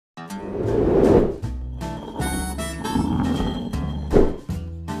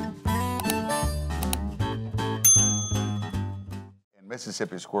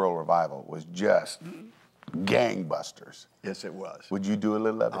Mississippi Squirrel Revival was just gangbusters. Yes, it was. Would you do a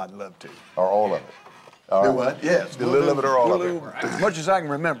little of it? I'd love to. Or all of it? All Do right. what? Yes. Do a little of it or all of it? As much as I can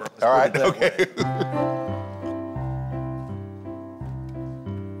remember. All right, okay.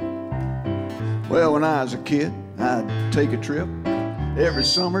 Well, when I was a kid, I'd take a trip every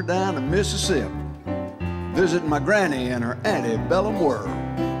summer down to Mississippi, visiting my granny and her antebellum world.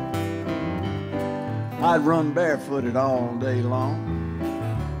 I'd run barefooted all day long,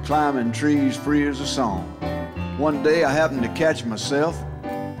 climbing trees free as a song. One day I happened to catch myself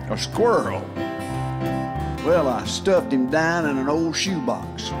a squirrel. Well, I stuffed him down in an old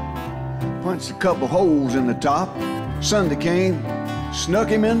shoebox, punched a couple holes in the top. Sunday came, snuck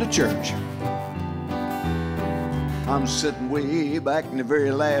him into church. I'm sitting way back in the very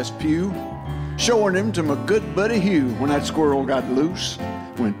last pew, showing him to my good buddy Hugh when that squirrel got loose,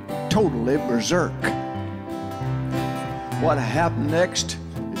 went totally berserk. What happened next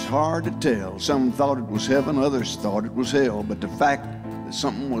is hard to tell. Some thought it was heaven, others thought it was hell, but the fact that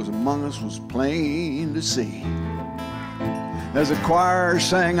something was among us was plain to see. As the choir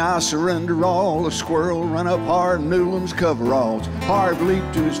sang, "I surrender all," the squirrel ran up Harv Newland's coveralls. Harv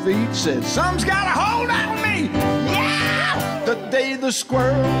leaped to his feet, said, "Some's got a hold on me!" Yeah! The day the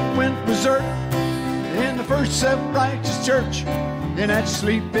squirrel went berserk in the First Self-Righteous Church in that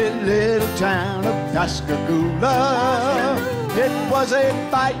sleepy little town of Pascagoula. It was a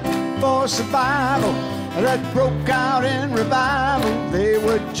fight for survival that broke out in revival. They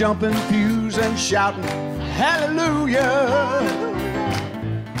were jumping pews and shouting, "Hallelujah!"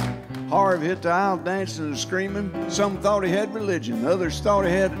 Harv hit the aisle dancing and screaming. Some thought he had religion, others thought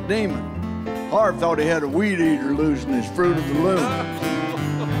he had a demon. Harv thought he had a weed eater losing his fruit of the loom.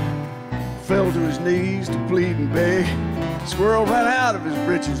 Fell to his knees to plead and beg. Squirrel ran out of his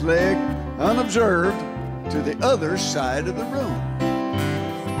breeches leg, unobserved, to the other side of the room.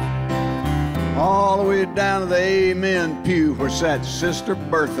 All the way down to the amen pew where sat Sister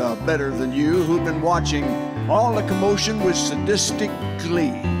Bertha, better than you, who'd been watching all the commotion with sadistic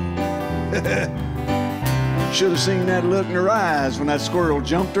glee. Should have seen that look in her eyes when that squirrel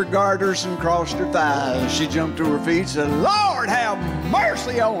jumped her garters and crossed her thighs. She jumped to her feet and said, "Lord, have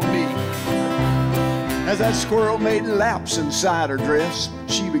mercy on me." As that squirrel made laps inside her dress,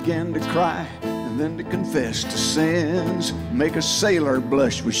 she began to cry and then to confess to sins, make a sailor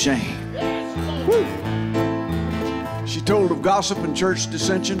blush with shame. Woo. She told of gossip and church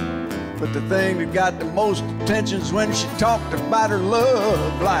dissension, but the thing that got the most attention is when she talked about her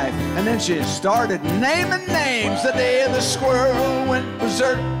love life. And then she started naming names the day the squirrel went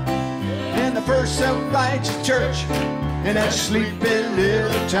berserk in the First Self-Righteous Church in that sleepy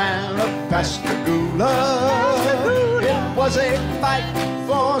little town of Pascagoula. It was a fight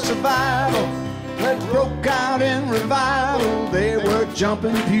for survival that broke out in revival. They were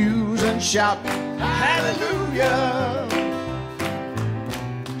jumping pews and shouting, "Hallelujah!"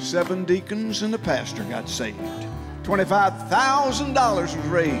 7 deacons and the pastor got saved. $25,000 was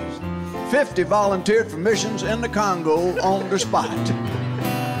raised. 50 volunteered for missions in the Congo on the spot.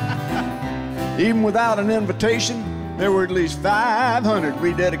 Even without an invitation, there were at least 500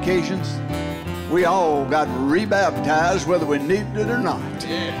 rededications. We all got rebaptized whether we needed it or not.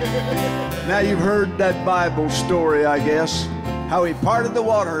 Now you've heard that Bible story, I guess, how he parted the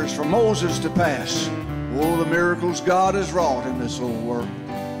waters for Moses to pass. Oh, the miracles God has wrought in this old world.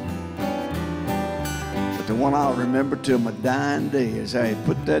 But the one I'll remember till my dying day is how he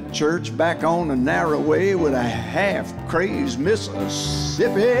put that church back on the narrow way with a half-crazed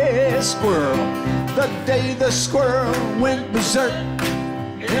Mississippi squirrel. The day the squirrel went berserk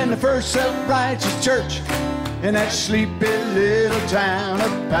in the First Self-Righteous Church in that sleepy little town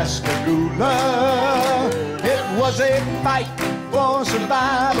of Pascagoula. It was a fight for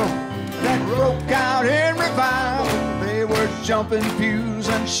survival that broke out in revival. They were jumping pews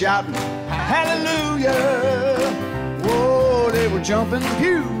and shouting, "Hallelujah!" Whoa, they were jumping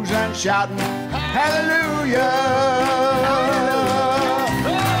pews and shouting, "Hallelujah!"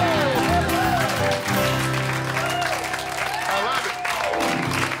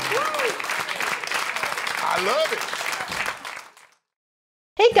 I love it.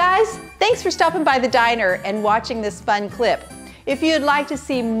 Hey guys, thanks for stopping by the diner and watching this fun clip. If you'd like to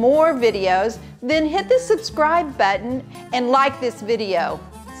see more videos, then hit the subscribe button and like this video.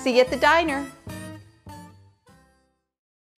 See you at the diner.